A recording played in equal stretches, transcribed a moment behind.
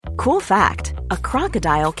Cool fact, a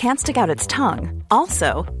crocodile can't stick out its tongue.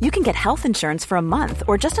 Also, you can get health insurance for a month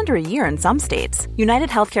or just under a year in some states. United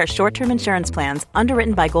Healthcare short-term insurance plans,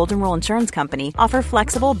 underwritten by Golden Rule Insurance Company, offer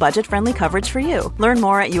flexible, budget-friendly coverage for you. Learn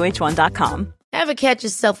more at uh1.com. Ever catch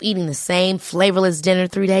yourself eating the same flavorless dinner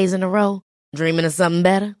 3 days in a row? Dreaming of something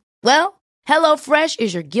better? Well, HelloFresh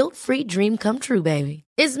is your guilt-free dream come true, baby.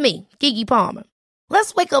 It's me, Keke Palmer.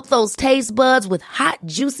 Let's wake up those taste buds with hot,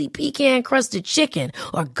 juicy pecan-crusted chicken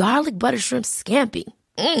or garlic butter shrimp scampi.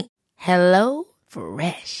 Hello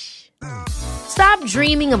Fresh. Stop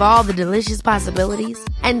dreaming of all the delicious possibilities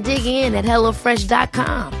and dig in at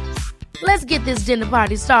HelloFresh.com. Let's get this dinner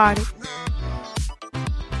party started.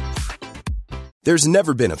 There's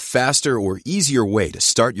never been a faster or easier way to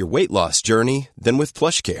start your weight loss journey than with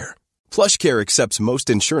PlushCare. PlushCare accepts most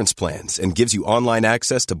insurance plans and gives you online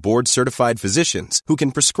access to board-certified physicians who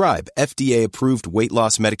can prescribe FDA-approved weight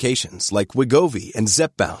loss medications like Wegovy and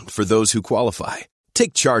Zepbound for those who qualify.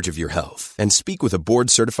 Take charge of your health and speak with a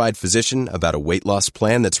board-certified physician about a weight loss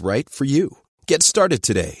plan that's right for you. Get started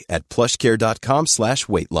today at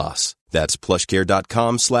plushcare.com/weight-loss. That's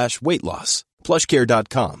plushcare.com/weight-loss.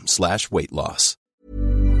 plushcare.com/weight-loss.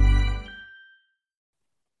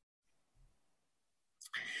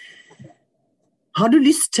 Har du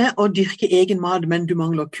lyst til å dyrke egen mat, men du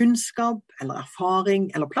mangler kunnskap eller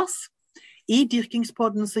erfaring eller plass? I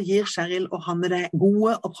Dyrkingspodden så gir Cheryl og Hanne deg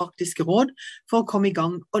gode og praktiske råd for å komme i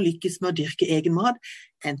gang og lykkes med å dyrke egen mat,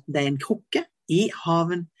 enten det er en krukke, i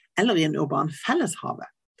haven eller i en urban felleshave.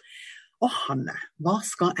 Og Hanne, hva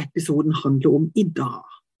skal episoden handle om i dag?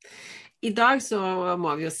 I dag så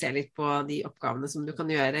må vi jo se litt på de oppgavene som du kan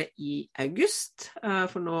gjøre i august,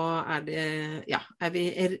 for nå er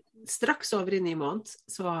vi straks over i ny måned,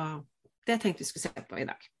 så det tenkte vi skulle se på i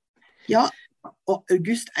dag. Ja, og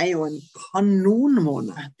august er jo en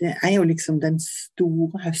kanonmåned. Det er jo liksom den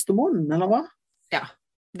store høstemåneden, eller hva? Ja,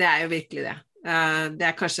 det er jo virkelig det. Det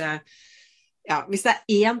er kanskje, ja, hvis det er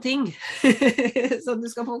én ting som du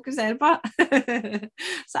skal fokusere på,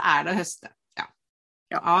 så er det høste.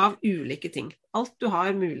 Ja, av ulike ting. Alt du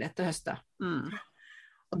har mulighet til å høste.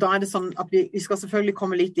 Og da er det sånn at vi skal selvfølgelig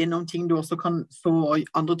komme litt innom ting du også kan få, og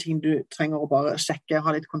andre ting du trenger å bare sjekke,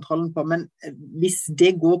 ha litt kontrollen på, men hvis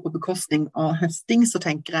det går på bekostning av høsting, så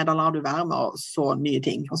tenker jeg da lar du være med å så nye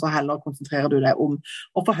ting, og så heller konsentrerer du deg om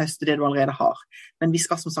å få høste det du allerede har. Men vi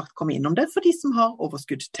skal som sagt komme innom det for de som har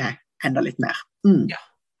overskudd til enda litt mer. Ja,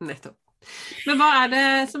 nettopp. Men hva er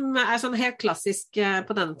det som er sånn helt klassisk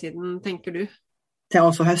på denne tiden, tenker du? Til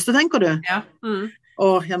også høste, tenker du? Ja.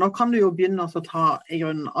 Og ja, nå kan du jo begynne å ta i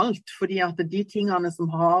grunnen alt, fordi at de tingene som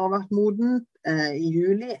har vært moden i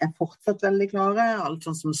juli er fortsatt veldig klare, alt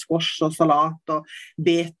sånn som squash og salat og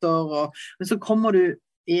beter, men så kommer du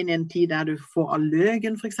inn i en tid der du får all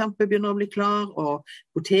løken for eksempel begynner å bli klar, og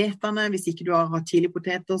potetene, hvis ikke du har hatt tidlig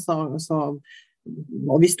poteter, og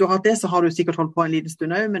hvis du har hatt det, så har du sikkert holdt på en liten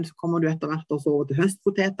stund også, men så kommer du etter hvert også over til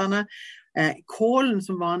høstpotetene. Kålen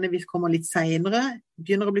som vanligvis kommer litt senere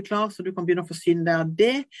begynner å bli klar, så du kan begynne å forsyne deg av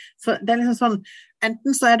det. Så det er liksom sånn,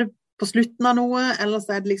 enten så er det på slutten av noe, eller så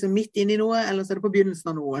er det liksom midt inn i noe, eller så er det på begynnelsen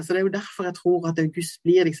av noe. Så det er jo derfor jeg tror at august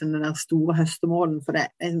blir liksom den der store høstemålen, for det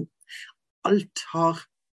er, alt har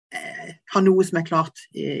noe som er klart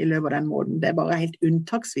i løpet av den måten. Det er bare helt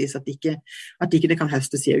unntaksvis at ikke det kan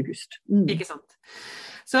høstes i august. Ikke sant.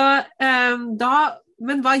 Så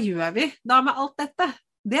men hva gjør vi da med alt dette?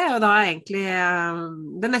 Det er jo da egentlig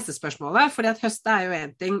det neste spørsmålet, fordi at høst er jo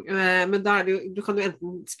en ting, men da er det jo, du kan jo enten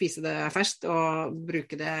spise det ferskt og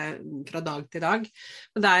bruke det fra dag til dag,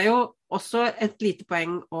 men det er jo også et lite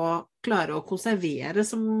poeng å klare å konservere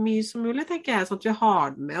så mye som mulig, tenker jeg, sånn at vi har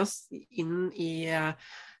det med oss inn i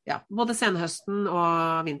både senhøsten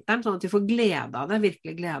og vinteren, sånn at vi får glede av det,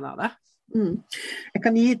 virkelig glede av det. Jeg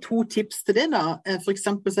kan gi 2 tips til det da. For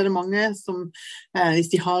eksempel så er det mange som, hvis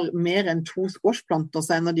de har mer enn 2 squashplanter,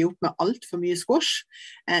 så ender de opp med alt for mye squash.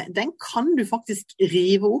 Den kan du faktisk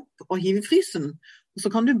rive opp og hive i frysen. Og så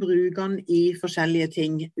kan du bruke den i forskjellige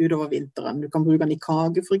ting utover vinteren. Du kan bruke den i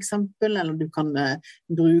kage for eksempel, eller du kan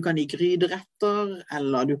bruke den i gryderetter,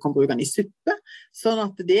 eller du kan bruke den i suppe. Sånn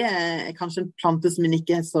at det er kanskje en plante som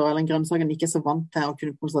eller en grønnsak ikke er så vant til å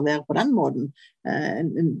kunne konservere på den måten.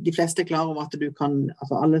 De fleste er klar over at du kan,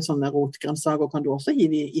 altså alle sånne rotgrønnsaker kan du også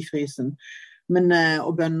hive i frysen.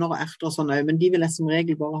 Og bønner og erter og sånn, men de vil jeg som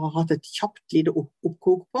regel bare ha hatt et kjapt lite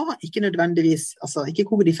oppkok på, ikke nødvendigvis, altså ikke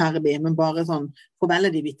koke de ferdig, men bare sånn forvelle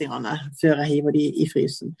de bitte grann før jeg hiver de i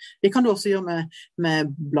frysen. Det kan du også gjøre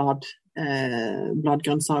med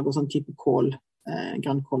bladgrønnsaker og sånn type kål,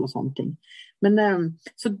 grønnkål og sånne ting. Men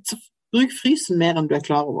så bruk frysen mer enn du er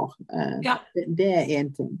klar over. Det er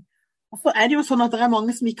en ting. Og så det jo sånn at det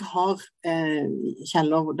mange som ikke har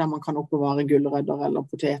kjeller der man kan oppbevare gulrøtter eller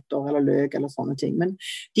poteter eller løk eller sånne ting. Men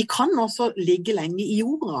de kan også ligge lenge i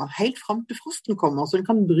jorda, helt frem til frosten kommer. Så de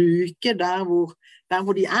kan bruke der hvor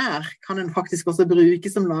de kan en faktisk også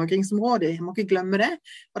bruke som lagringsområde. Jeg må ikke glemme det.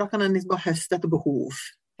 Og da kan en liksom bare høste etter behov.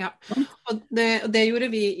 Ja, og det gjorde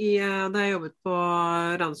vi da jeg jobbet på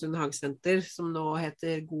Randesund Hagesenter, som nå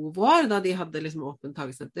heter God Vår, da de hadde liksom åpent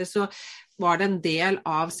hagesenter, så var det en del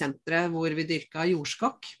av senteret hvor vi dyrket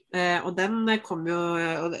jordskokk, og den kom jo,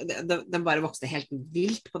 og den bare vokste helt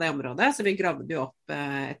vilt på det området, så vi gravde jo opp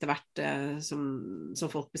etter hvert som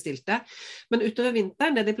folk bestilte. Men utover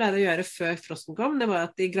vinteren, det de pleide å gjøre før frosten kom, det var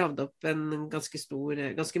at de gravde opp en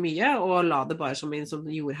ganske mye, og la det bare som i en sånn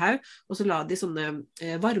jordhaug, og så la de sånne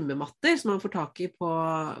varmematter som man får tak i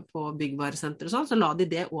på byggvaresenter og sånn, så la de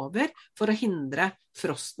det over for å hindre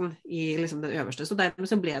frosten i liksom den øverste. Så dermed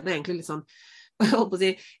så ble det egentlig litt sånn, jeg holdt på å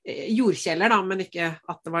si, jordkjeller da, men ikke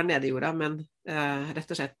at det var nede i jorda, men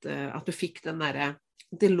rett og slett at du fikk den der,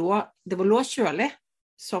 det lå kjølig,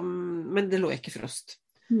 men det lå ikke frost.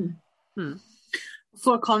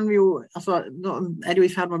 Så kan vi jo, altså, nå det jo i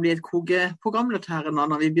ferd med å bli et kogeprogram dette her nå,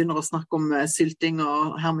 når vi begynner å snakke om sylting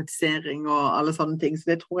og hermetisering og alle sånne ting,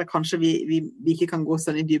 så det tror jeg kanskje vi ikke kan gå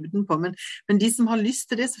sånn i dybden på, men de som har lyst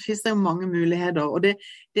til det, så finnes det jo mange muligheter, og det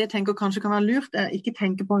jeg tenker kanskje kan være lurt, ikke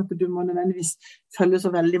tenke på at du må nødvendigvis følge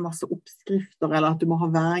så veldig masse oppskrifter, eller at du må ha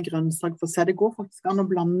hver grønnsak for seg. Det går faktisk an å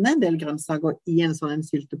blande en del grønnsaker i en sånn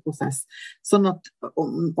sylteprosess, sånn at,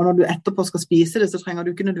 og når du etterpå skal spise det, så trenger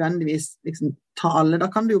du ikke nødvendigvis liksom ta alle, da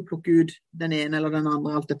kan du jo plukke ut den ene eller den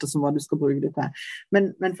andre, alt dette som hva du skal bruke det til.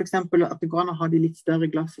 Men for eksempel at det går an å ha de litt større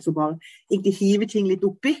glass, og så bare ikke hive ting litt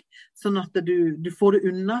oppi, sånn at du får det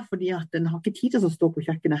unna, fordi at den har ikke tid til å stå på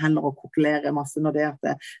kjøkkenet heller og kokulere masse når det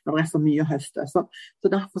er så mye å høste. Så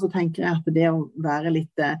derfor så tenker jeg at det å være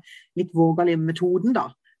litt vågerlig med metoden da,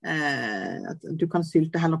 at du kan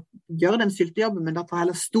gjøre den syltejobben, men da tar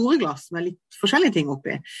heller store glass med litt forskjellige ting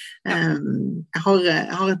oppi. Jeg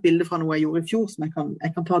har et bilde fra noe jeg gjorde i fjor som jeg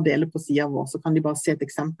kan ta og dele på siden vår, så kan de bare se et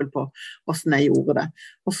eksempel på hvordan jeg gjorde det.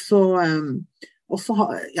 Og så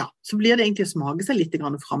blir det egentlig å smake seg litt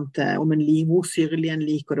grann frem til om hvor syrlig en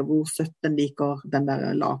liker det, hvor søtt en liker den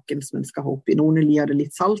der laken som en skal ha oppi. Noen liker det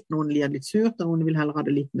litt salt, noen liker det litt surt, og noen vil heller ha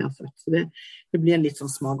det litt mer søtt. Så det blir litt sånn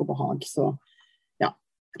smak og behag, så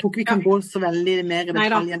jeg tror ikke vi kan gå så veldig mer i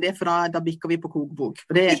detalj enn det, for da bikker vi på kokebok.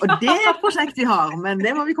 Og det er et prosjekt vi har, men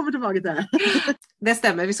det må vi komme tilbake til. Det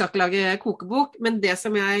stemmer, vi skal ikke lage kokebok, men det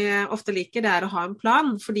som jeg ofte liker, det å ha en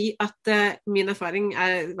plan, fordi at min erfaring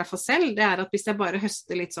i hvert fall selv, det at hvis jeg bare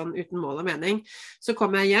høster litt sånn uten mål og mening, så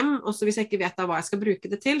kommer jeg hjem, og så hvis jeg ikke vet hva jeg skal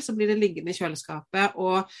bruke det til, så blir det liggende i kjøleskapet,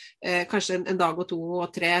 og kanskje en dag og 2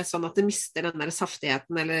 og 3, sånn at det mister den der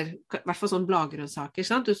saftigheten, eller i hvert fall sånn bladgrønnsaker,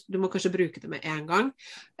 sant? Du må kanskje bruke det med en gang.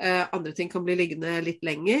 Andre ting kan bli liggende litt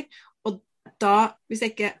lenger, og da, hvis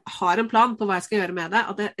jeg ikke har en plan på hva jeg skal gjøre med det,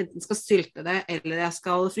 at jeg enten skal sylte det, eller jeg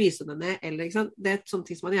skal fryse det ned, eller, ikke sant? Det sånne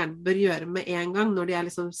ting som man gjerne bør gjøre med en gang, når de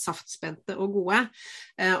liksom saftspente og gode,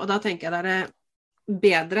 og da tenker jeg det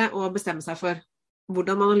bedre å bestemme seg for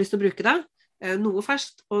hvordan man har lyst til å bruke det, noe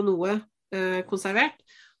ferskt og noe konservert,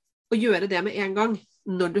 og gjøre det med en gang,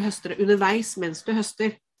 når du høster det underveis mens du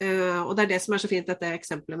høster. Og det det som så fint, dette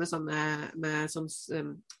eksempelet med sånn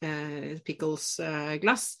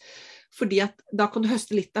pickles-glass, fordi at da kan du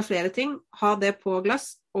høste litt av flere ting, ha det på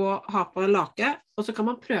glass og ha på lake, og så kan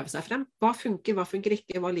man prøve seg frem. Hva funker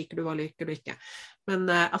ikke, hva liker du ikke. Men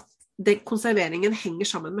at konserveringen henger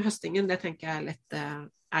sammen med høstingen, det tenker jeg litt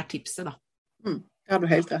tipset da. Det har du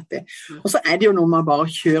helt rett i. Og så det jo noe med bare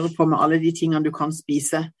å kjøre på med alle de tingene du kan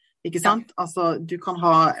spise. Ikke sant? Altså, du kan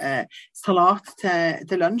ha salat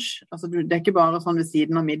til lunsj. Altså, det ikke bare sånn ved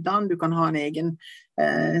siden av middagen. Du kan ha en egen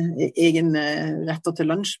retter til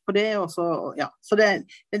lunsj på det. Og så, så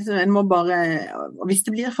en må bare, og hvis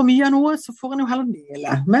det blir for mye av noe, så får en jo heller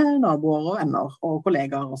dele med naboer og venner og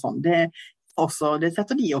kollegaer og sånn. Det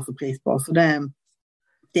setter de også pris på. Så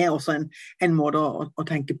det også en måte å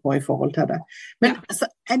tenke på i forhold til det. Men så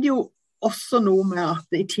det jo også noe med at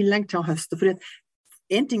i tillegg til å høste, fordi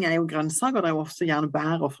en ting jo grønnsaker, det jo også gjerne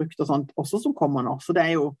bær og frukt og sånt, også som kommer nå. Så det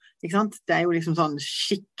jo, ikke sant? Det jo liksom sånn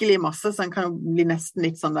skikkelig masse, så en kan jo bli nesten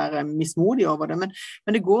litt sånn der mismodig over det. Men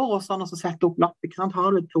det går også an å sette opp lapp, ikke sant?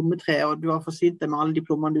 Har du et plommetre, og du har forsynt deg med alle de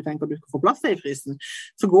plommene du tenker du skal få plass i frisen,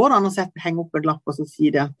 så går det an å henge opp et lapp og så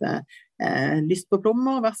si det at lyst på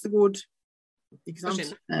plommer, vær så god, ikke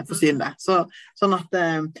sant? Forsyn det. Sånn at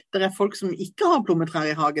det folk som ikke har plommetrær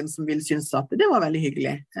i hagen som vil synes at det var veldig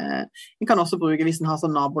hyggelig. En kan også bruke hvis en har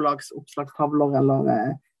sånn nabolagsoppslagstavler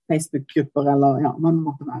eller Facebook-grupper, eller ja, man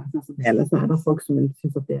måtte være til å dele, så det folk som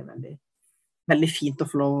synes at det veldig, veldig fint å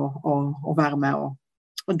få lov å være med og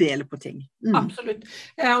dele på ting. Absolutt.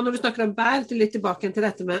 Og når du snakker om bær, litt tilbake til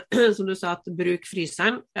dette med, som du sa, at bruk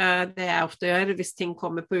fryseren, det jeg ofte gjør, hvis ting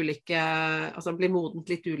kommer på ulike, altså blir modent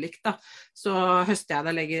litt ulikt da, så høster jeg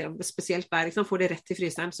det, legger spesielt bær, får det rett i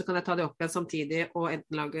fryseren, så kan jeg ta det opp igjen samtidig, og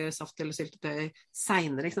enten lage saft eller syltetøy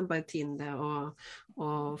senere, bare tine det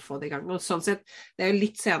og få det i gang. Og sånn sett, det jo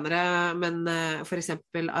litt senere, men for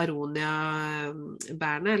eksempel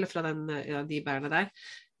aronia-bærene, eller fra de bærene der,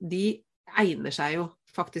 de egner seg jo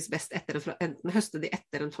faktisk best enten høste de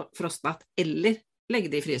etter en frostnatt, eller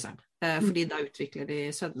legge de i fryseren, fordi da utvikler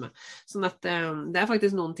de sødme. Sånn at det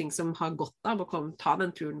faktisk noen ting som har godt av å ta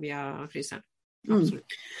den turen via fryseren.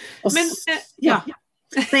 Absolutt. Men, ja.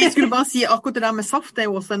 Nei, jeg skulle bare si, akkurat det der med saft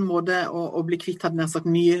jo også en måte å bli kvitt, hadde jeg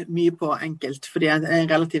sagt mye på enkelt, for det en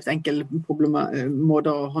relativt enkel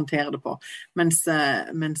måte å håndtere det på, mens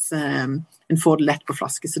en får det lett på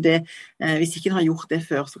flaske. Så det, hvis ikke en har gjort det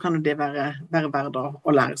før, så kan det være verdt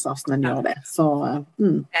å lære seg hvordan en gjør det. Så,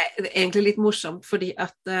 Det er egentlig litt morsomt, fordi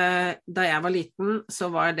at da jeg var liten,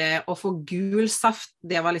 så var det å få gul saft,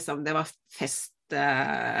 det var fest,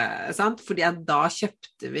 sant? Fordi at da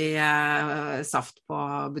kjøpte vi saft på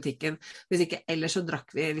butikken. Hvis ikke ellers så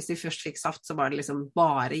drakk vi, hvis vi først fikk saft, så var det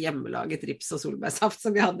bare hjemmelaget rips og solbærsaft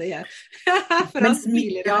som vi hadde igjen. Mens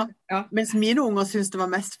mine unger syntes det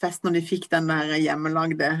var mest fest når de fikk den der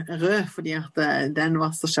hjemmelagde rød, fordi at den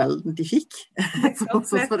var så sjelden de fikk.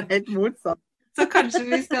 Så var det helt motsatt. Så kanskje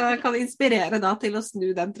vi kan inspirere da til å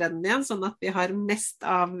snu den trenden igjen, sånn at vi har mest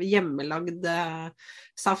av hjemmelagd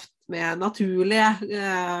saft med naturlige,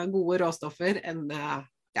 gode råstoffer enn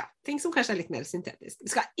ting som kanskje litt mer syntetisk. Vi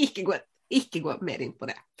skal ikke gå mer inn på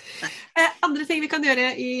det. Andre ting vi kan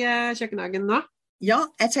gjøre i kjøkkenhagen nå? Ja,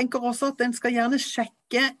 jeg tenker også at den skal gjerne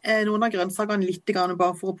sjekke noen av grønnsakene litt grann,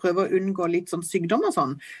 bare for å prøve å unngå litt sånn sykdom og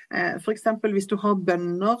sånn. For eksempel hvis du har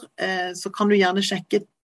bønner, så kan du gjerne sjekke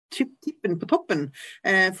tippen på toppen,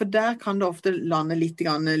 for der kan det ofte lande litt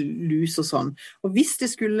grann lus og sånn. Og hvis det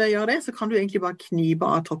skulle gjøre det, så kan du egentlig bare knipe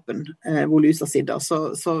av toppen hvor lusa sitter,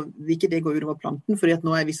 så vil ikke det gå utover planten, fordi at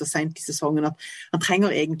nå vi så sent i sesongen at han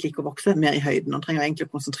trenger egentlig ikke å vokse mer i høyden, han trenger egentlig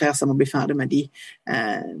å konsentrere seg om å bli ferdig med de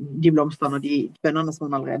blomstene og de bønnene som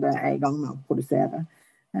han allerede i gang med å produsere.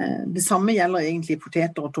 Det samme gjelder egentlig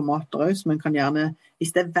poteter og tomater også, men kan gjerne,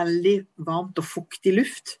 hvis det veldig varmt og fuktig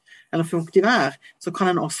luft, eller fuktig vær, så kan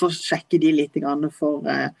en også sjekke de litt grann for,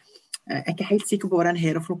 jeg ikke helt sikker på hva den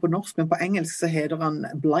heter for noe på norsk, men på engelsk så heter den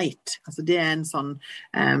blight. Altså det en sånn,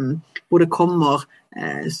 hvor det kommer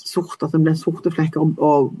sort, altså det blir sorte flekker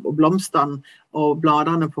og blomstene og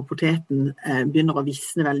bladene på poteten begynner å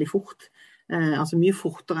visne veldig fort. Altså mye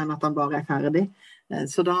fortere enn at den bare ferdig.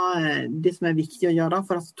 Så da, det som viktig å gjøre da,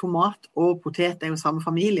 for altså, tomat og potet jo samme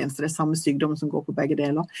familien, så det samme sykdommen som går på begge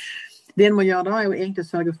deler. Det en må gjøre da jo egentlig å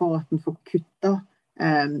sørge for at en får kuttet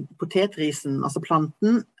potetrisen, altså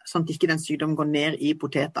planten, sånn at ikke den sykdommen går ned i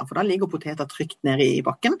poteter, for da ligger poteter trygt nede i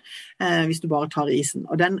bakken hvis du bare tar risen.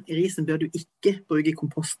 Og den risen bør du ikke bruke i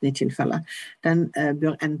komposten i tilfelle. Den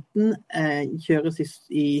bør enten kjøres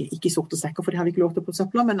ikke i sorte sekker, for det har vi ikke lov til på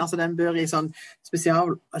søpler, men altså den bør i sånn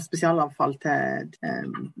spesialavfall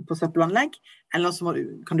på søppelanlegg, eller så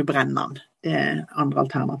kan du brenne den. Det andre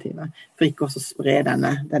alternativet, for ikke også spre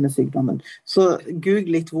denne sykdommen. Så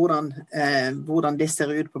google litt hvordan det ser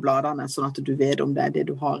ut på bladene, sånn at du vet om det det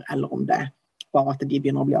du har, eller om det bare at de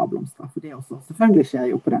begynner å bli avblomstret, for det også selvfølgelig skjer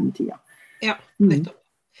jo på denne tida. Ja, nettopp.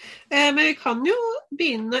 Men vi kan jo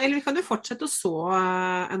begynne, eller vi kan jo fortsette å så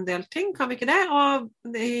en del ting, kan vi ikke det? Og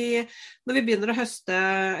når vi begynner å høste,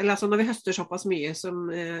 eller altså når vi høster såpass mye som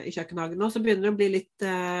i kjøkkenhagen nå, så begynner det å bli litt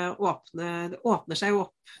det åpner seg jo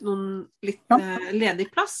opp noen litt ledig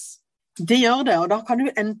plass. Det gjør det, og da kan du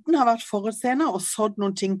enten ha vært forutseende og sådd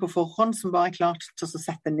noen ting på forhånd som bare klart til å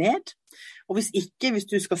sette ned. Og hvis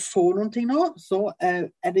du skal så noen ting nå, så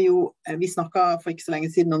det jo, vi snakket for ikke så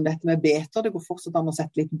lenge siden om dette med beter, det går fortsatt an å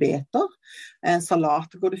sette litt beter,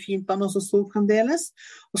 salat går det fint an å så fremdeles,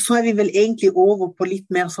 og så vi vel egentlig over på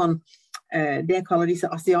litt mer sånn, det jeg kaller disse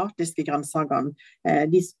asiatiske grønnsakene.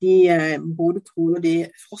 De både tror de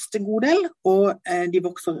froster en god del, og de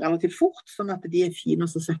vokser relativt fort, sånn at de fine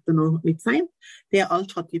å sette nå litt sent. Det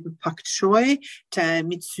alt fra type pak choi til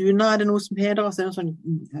mitsuna, det noe som heter, altså en sånn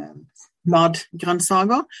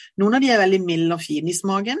bladgrønnsaker. Noen av de veldig milde og fine i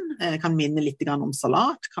smaken, kan minne litt om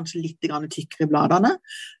salat, kanskje litt tykkere i bladene,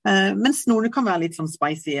 mens noen kan være litt sånn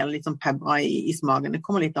spicy eller litt sånn pepra i smaken. Det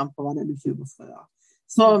kommer litt an på hva det du suger fra.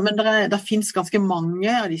 Men det finnes ganske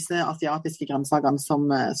mange av disse asiatiske grønnsakene som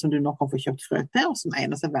du nå kan få kjøpt frø til, og som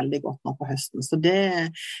egner seg veldig godt nå på høsten. Så der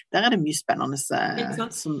det mye spennende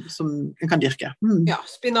som en kan dyrke. Ja,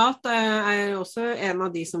 spinat er også en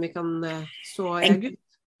av de som vi kan så i august.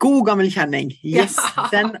 God gammel kjenning, yes.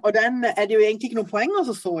 Og den det jo egentlig ikke noe poeng å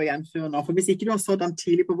så igjen før nå, for hvis ikke du har så den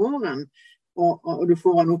tidlig på våren, og du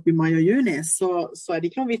får den opp i mai og juni, så det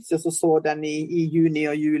ikke noen vits å så den i juni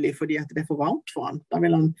og juli, fordi at det for varmt for han. Da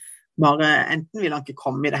vil han bare, enten vil han ikke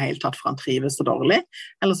komme i det hele tatt for han trives så dårlig,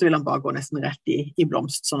 eller så vil han bare gå nesten rett i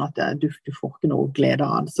blomst, sånn at du får ikke noe glede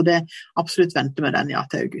av han. Så det absolutt vente med den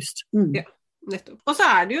til august. Ja, nettopp. Og så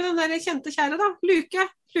det jo den der kjente kjære da, luke.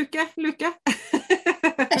 Jeg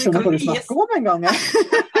skjønner hva du snakker om en gang.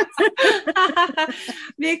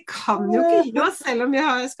 Vi kan jo ikke gi oss, selv om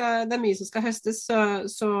det mye som skal høstes,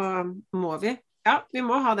 så må vi. Ja, vi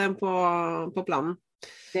må ha den på planen.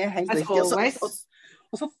 Det helt riktig.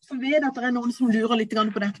 Og så vet jeg at det noen som lurer litt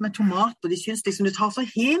på dette med tomater. De synes liksom det tar så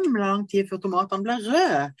himla lang tid før tomatene blir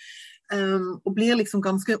røde. Og blir liksom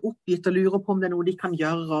ganske oppgitt og lurer på om det noe de kan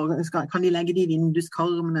gjøre, og kan de legge de i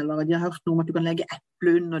vinduskarmen, eller de har hørt noe om at du kan legge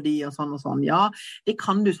eple under de, og sånn. Ja, det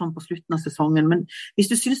kan du sånn på slutten av sesongen, men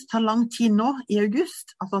hvis du synes det tar lang tid nå i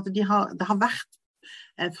august, altså at det har vært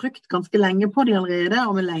frukt ganske lenge på de allerede,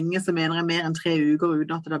 og med lenge så mener jeg mer enn 3 uker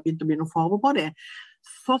uten at det har begynt å bli noen farve på de,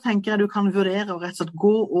 så tenker jeg du kan vurdere å rett og slett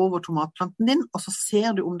gå over tomatplanten din, og så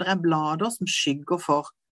ser du om det blader som skygger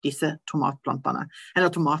for disse tomatplantene, eller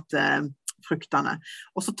tomatfruktene.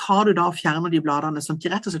 Og så tar du da og fjerner de bladene sånn at de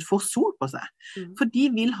rett og slett får sol på seg. For de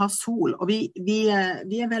vil ha sol, og vi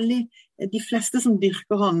veldig, de fleste som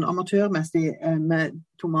dyrker amatørmessig med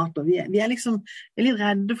tomater, vi liksom litt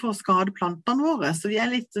redde for å skade plantene våre, så vi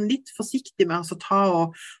litt forsiktige med å ta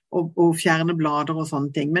og fjerne blader og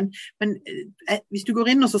sånne ting. Men hvis du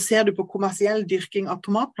går inn og så ser du på kommersiell dyrking av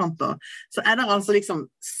tomatplanter, så det altså liksom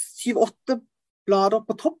 7-8 blader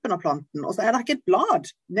på toppen av planten, og så det ikke et blad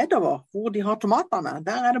nedover hvor de har tomatene.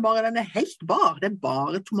 Der det bare, den helt bar. Det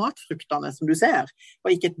bare tomatfruktene som du ser, og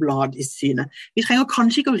ikke et blad i synet. Vi trenger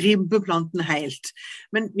kanskje ikke å ribbe planten helt,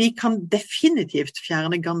 men vi kan definitivt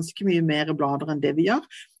fjerne ganske mye mer blader enn det vi gjør.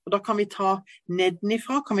 Og da kan vi ta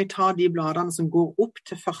nedenifra, kan vi ta de bladene som går opp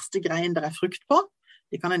til første greien der frukt på.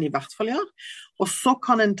 Det kan en i hvert fall gjøre. Og så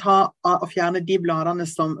kan en ta og fjerne de bladene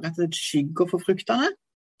som rett og slett skygger for fruktene.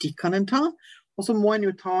 De kan en ta. Og så må en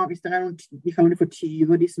jo ta, hvis det noen, vi kaller det for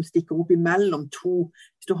tyver, de som stikker opp imellom to,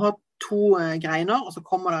 hvis du har 2 greiner, og så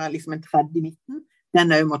kommer det liksom en tredje i midten,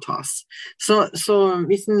 den må tas. Så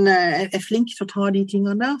hvis en flink til å ta de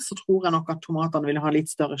tingene der, så tror jeg nok at tomatene vil ha litt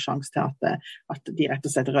større sjanse til at de rett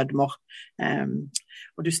og slett rødmer.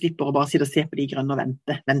 Og du slipper å bare sitte og se på de grønne og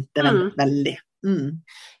vente veldig.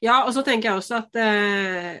 Ja, og så tenker jeg også at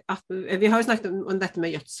vi har jo snakket om dette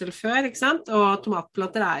med gjødsel før, ikke sant? Og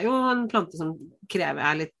tomatplanter jo en plante som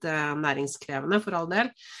litt næringskrevende for all del.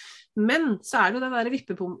 Men så det jo det der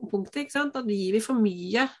vippepunktet, ikke sant? At gir vi for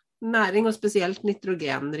mye næring, og spesielt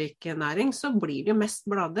nitrogenrik næring, så blir det jo mest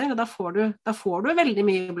blader, og da får du veldig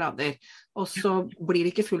mye blader, og så blir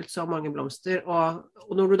det ikke fullt så mange blomster, og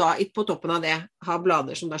når du da på toppen av det har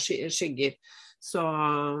blader som da skygger, så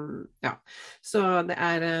ja, så det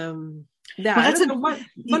en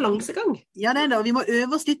balansegang. Ja, det det, og vi må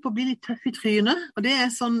øve oss litt på å bli litt tøff i trynet, og det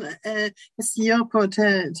sånn, jeg sier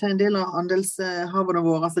til en del av andelshaverne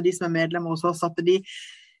våre, altså de som medlemmer hos oss, at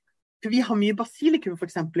vi har mye basilikum for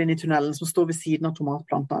eksempel inn i tunnelen som står ved siden av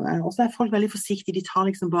tomatplantene, og så folk veldig forsiktige, de tar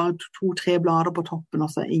liksom bare 2-3 blader på toppen, og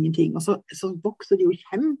så ingenting, og så vokser de jo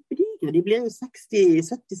kjempedigre, de blir jo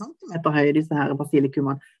 60-70 centimeter høye, disse her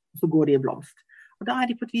basilikumene, og så går de i blomst. Og da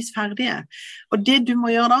de på et vis ferdige. Og det du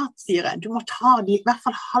må gjøre da, sier jeg, du må ta de i hvert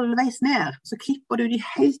fall halvveis ned, så klipper du de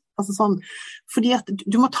helt, altså sånn, fordi at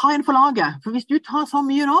du må ta en for laget, for hvis du tar så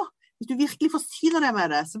mye nå, hvis du virkelig forsyner deg med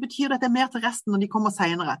det, så betyr det at det mer til resten når de kommer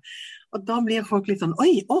senere. Og da blir folk litt sånn,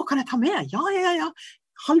 oi, kan jeg ta med? Ja.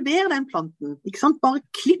 Halver den planten, ikke sant? Bare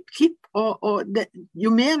klipp, og jo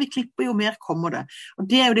mer vi klipper, jo mer kommer det. Og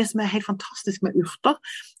det jo det som helt fantastisk med urter,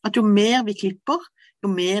 at jo mer vi klipper, jo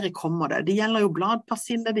mer kommer det. Det gjelder jo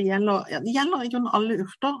bladpersille, det gjelder jo alle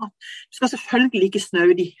urter. Du skal selvfølgelig ikke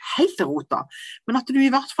snøve de helt til rota, men at du i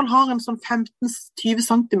hvert fall har en sånn 15-20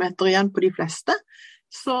 centimeter igjen på de fleste,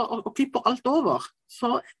 og klipper alt over,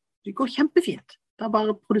 så det går kjempefint. Da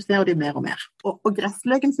bare produserer de mer og mer. Og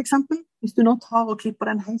gressløken for eksempel, hvis du nå tar og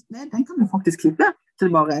klipper den helt ned, den kan du faktisk klippe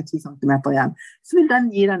til bare 10 cm igjen. Så vil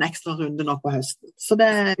den gi deg en ekstra runde nå på høsten. Så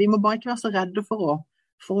vi må bare ikke være så redde for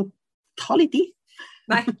å ta litt i.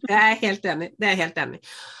 Nei, det jeg helt enig.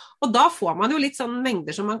 Og da får man jo litt sånn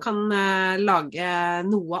mengder som man kan lage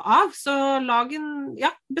noe av. Så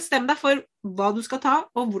bestem deg for hva du skal ta,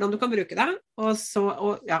 og hvordan du kan bruke det. Og så,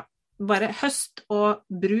 bare høst og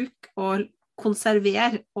bruk og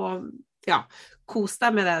konserver, og kos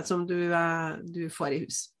deg med det som du får i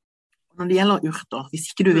hus. Når det gjelder urter, hvis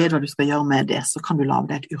ikke du vet hva du skal gjøre med det, så kan du lage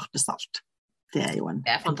deg et urtesalt. Det er jo en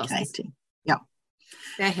grei ting. Ja.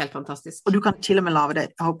 Det er helt fantastisk. Og du kan til og med lage det,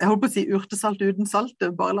 jeg holdt på å si urtesalt uten salt,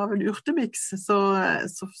 bare lage en urtemix, så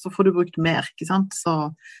får du brukt mer, ikke sant?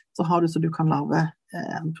 Så har du så du kan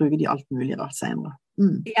bruke de alt mulig rart senere.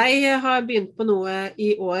 Jeg har begynt på noe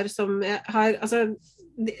i år som jeg har,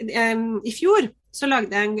 i fjor, så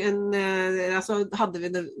lagde jeg hadde vi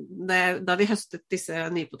det, da vi høstet disse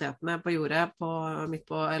nypotetene på jordet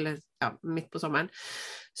midt på sommeren,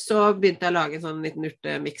 så begynte jeg å lage en sånn liten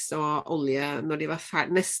urtemix og olje når de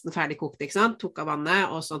var nesten ferdig kokt, ikke sant? Tok av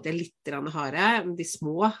vannet, og sånn at de er litt harde. De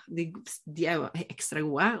små, de er jo ekstra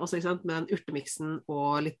gode, også, ikke sant? Med den urtemixen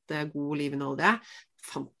og litt god olivenolje.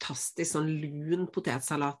 Fantastisk sånn lun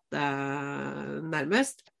potetsalat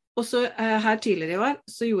nærmest. Og så her tidligere i år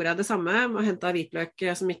så gjorde jeg det samme og hentet hvitløk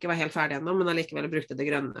som ikke var helt ferdig ennå, men allikevel brukte det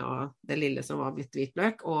grønne og det lille som var blitt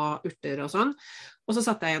hvitløk og urter og sånn. Og så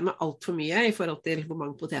satte jeg igjen med alt for mye i forhold til hvor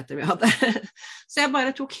mange poteter vi hadde. Så jeg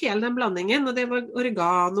bare tok hele den blandingen, og det var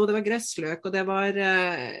oregano, det var gressløk, og det var,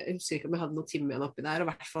 jeg husker ikke om jeg hadde noe timian oppi der, og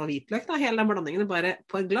i hvert fall hvitløk da, hele den blandingen bare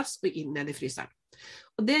på et glass og inn ned i fryseren.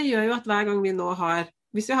 Og det gjør jo at hver gang vi nå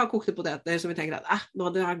hvis vi har kokte poteter som vi tenker at nå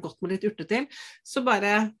hadde jeg gått med litt urte til, så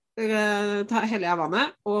bare heller jeg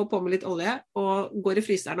vannet og på med litt olje og går i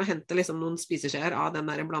fryseren og henter liksom noen spiseskjeer av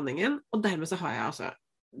den der blandingen, og dermed så har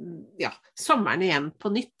jeg sommeren igjen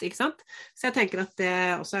på nytt, ikke sant? Så jeg tenker at det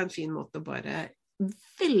også en fin måte å bare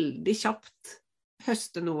veldig kjapt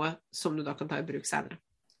høste noe som du da kan ta i bruk senere.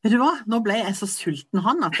 Vet du hva? Nå ble jeg så sulten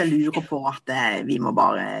at jeg lurer på at vi må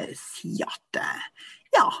bare si at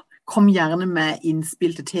kom gjerne med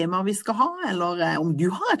innspill til temaer vi skal ha, eller om du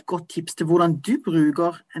har et godt tips til hvordan du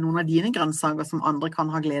bruker noen av dine grønnsaker som andre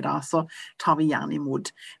kan ha glede av, så tar vi gjerne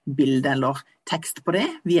imot bilde eller tekst på det.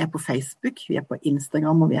 Vi er på Facebook, vi er på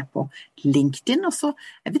Instagram og vi er på LinkedIn, og så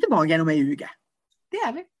er vi tilbake igjen om en uke. Det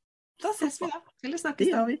er vi. Da ses vi da. Eller snakkes.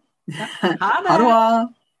 Det gjør vi. Ha det! Ha det bra!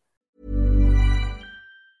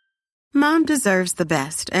 Mom deserves the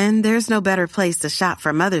best, and there's no better place to shop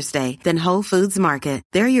for Mother's Day than Whole Foods Market.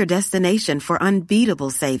 They're your destination for unbeatable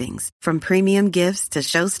savings, from premium gifts to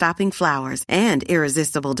show-stopping flowers and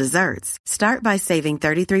irresistible desserts. Start by saving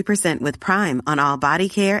 33% with Prime on all body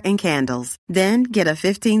care and candles. Then get a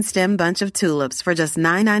 15-stem bunch of tulips for just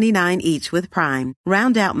 $9.99 each with Prime.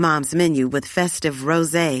 Round out Mom's menu with festive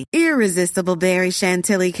rosé, irresistible berry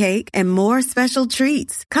chantilly cake, and more special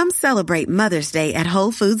treats. Come celebrate Mother's Day at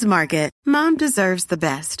Whole Foods Market. Mom deserves the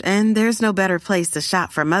best, and there's no better place to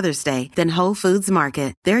shop for Mother's Day than Whole Foods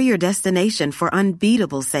Market. They're your destination for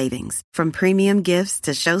unbeatable savings, from premium gifts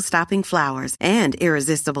to show-stopping flowers and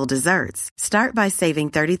irresistible desserts. Start by saving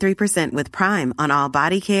 33% with Prime on all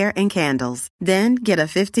body care and candles. Then get a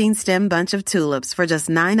 15-stem bunch of tulips for just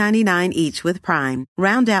 $9.99 each with Prime.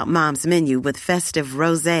 Round out Mom's menu with festive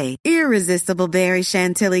rosé, irresistible berry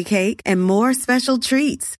chantilly cake, and more special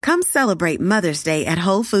treats. Come celebrate Mother's Day at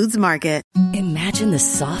Whole Foods Market. Imagine the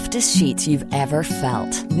softest sheets you've ever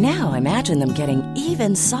felt. Now imagine them getting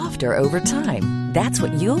even softer over time. That's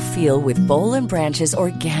what you'll feel with Boll & Branch's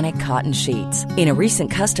organic cotton sheets. In a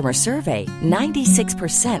recent customer survey,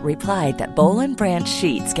 96% replied that Boll & Branch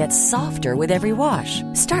sheets get softer with every wash.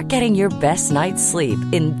 Start getting your best night's sleep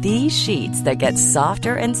in these sheets that get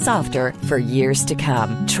softer and softer for years to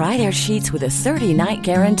come. Try their sheets with a 30-night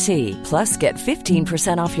guarantee. Plus, get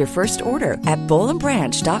 15% off your first order at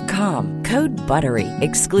bollandbranch.com. Code BUTTERY.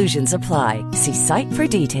 Exclusions apply. See site for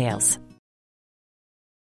details.